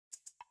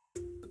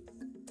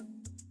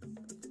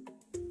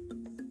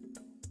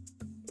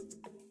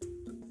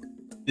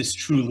this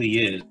truly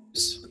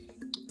is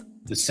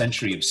the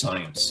century of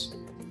science.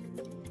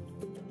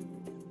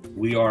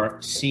 We are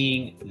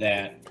seeing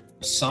that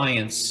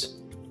science,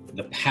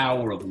 the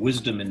power of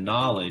wisdom and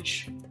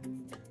knowledge,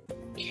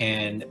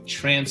 can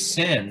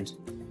transcend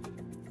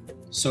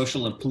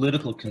social and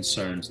political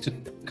concerns to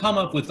come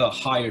up with a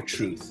higher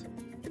truth.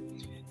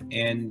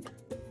 And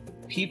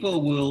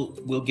people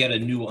will get a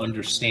new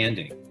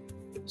understanding.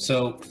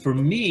 So for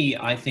me,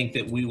 I think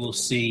that we will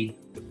see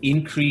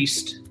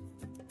increased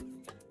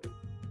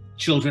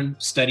children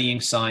studying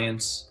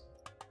science,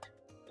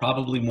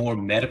 probably more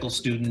medical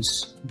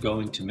students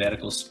going to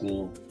medical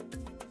school,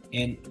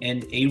 and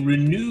a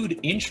renewed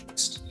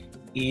interest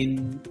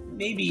in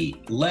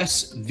maybe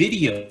less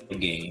video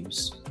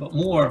games, but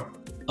more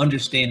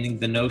understanding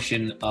the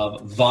notion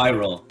of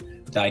viral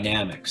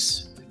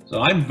dynamics. So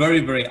I'm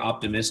very, very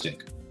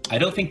optimistic. I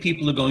don't think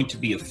people are going to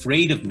be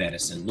afraid of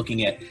medicine,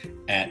 looking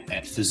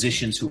at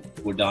physicians who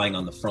were dying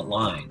on the front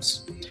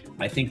lines.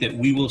 I think that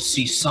we will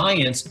see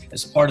science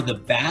as part of the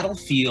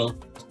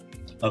battlefield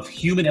of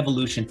human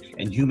evolution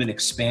and human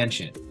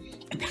expansion.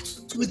 And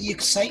that's where the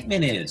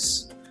excitement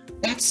is.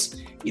 That's,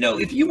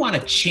 if you want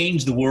to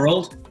change the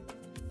world,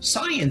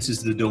 science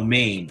is the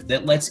domain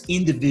that lets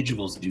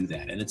individuals do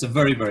that. And it's a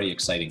very, very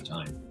exciting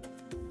time.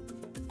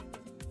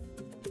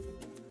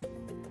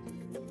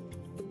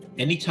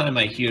 Anytime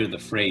I hear the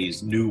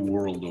phrase New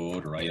World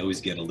Order, I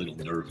always get a little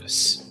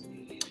nervous.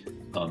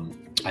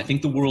 I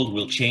think the world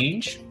will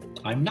change.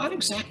 I'm not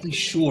exactly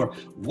sure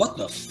what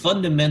the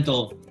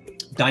fundamental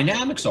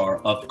dynamics are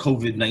of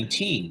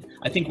COVID-19.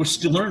 I think we're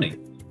still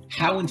learning.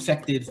 How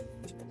effective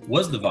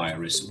was the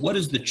virus? What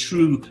is the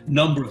true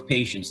number of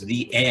patients,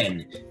 the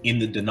N in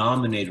the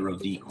denominator of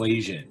the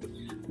equation?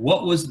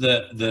 What was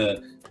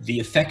the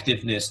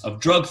effectiveness of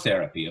drug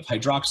therapy, of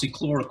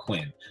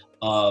hydroxychloroquine,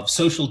 of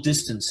social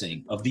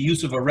distancing, of the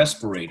use of a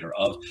respirator,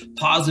 of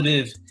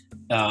positive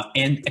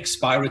and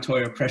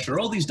expiratory pressure?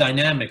 All these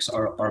dynamics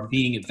are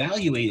being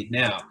evaluated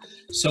now.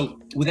 So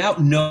without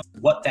knowing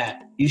what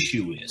that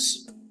issue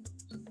is,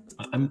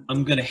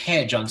 I'm going to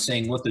hedge on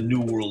saying what the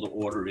New World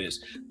Order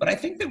is. But I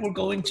think that we're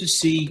going to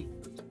see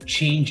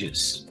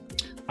changes.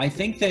 I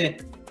think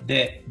that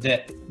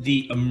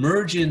the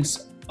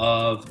emergence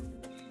of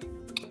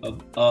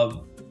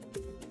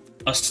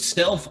a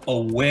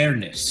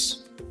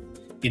self-awareness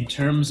in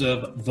terms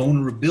of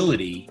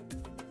vulnerability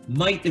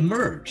might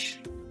emerge.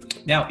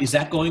 Now, is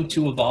that going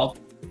to evolve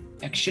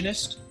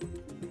protectionist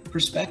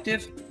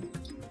perspective?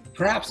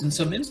 Perhaps in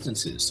some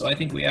instances. So I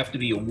think we have to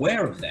be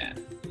aware of that.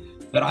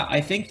 But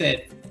I think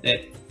that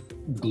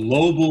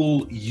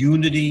global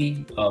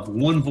unity of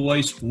one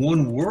voice,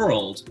 one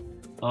world,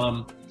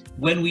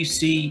 when we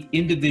see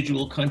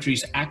individual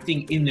countries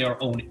acting in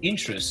their own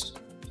interest,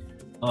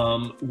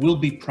 will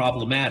be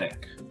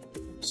problematic.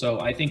 So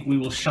I think we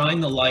will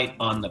shine the light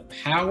on the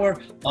power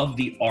of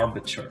the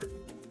arbiter.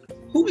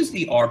 Who is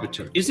the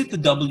arbiter? Is it the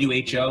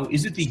WHO?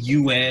 Is it the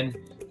UN?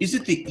 Is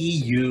it the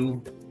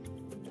EU?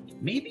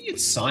 Maybe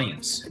it's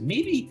science.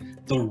 Maybe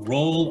the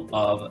role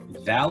of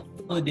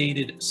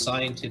validated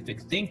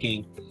scientific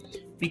thinking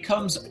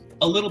becomes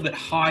a little bit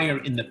higher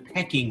in the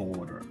pecking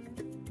order.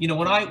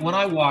 When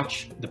I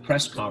watch the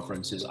press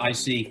conferences, I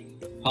see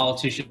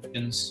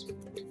politicians,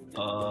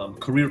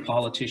 career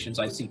politicians,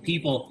 I see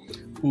people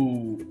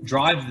who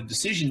drive the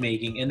decision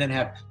making and then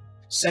have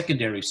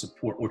secondary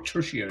support or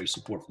tertiary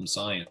support from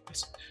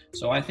science.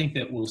 So I think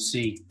that we'll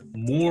see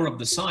more of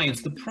the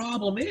science. The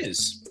problem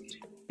is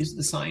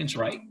the science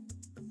right?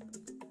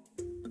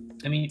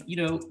 I mean,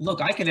 look,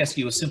 I can ask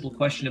you a simple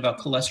question about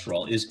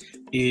cholesterol.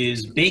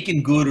 Is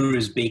bacon good or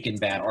is bacon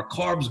bad? Are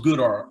carbs good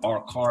or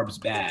are carbs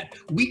bad?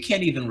 We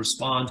can't even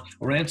respond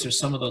or answer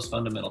some of those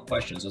fundamental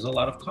questions. There's a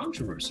lot of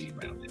controversy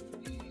around it.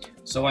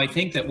 So I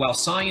think that while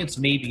science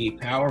may be a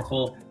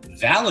powerful,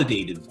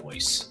 validated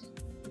voice,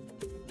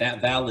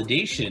 that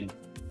validation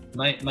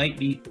might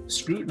be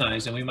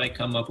scrutinized and we might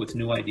come up with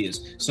new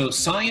ideas. So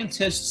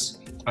scientists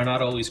are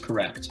not always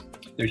correct.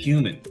 They're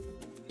human.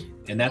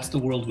 And that's the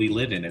world we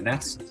live in. And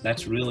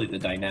that's really the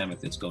dynamic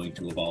that's going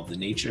to evolve, the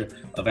nature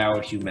of our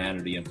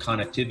humanity and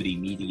connectivity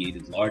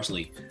mediated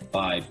largely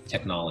by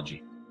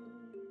technology.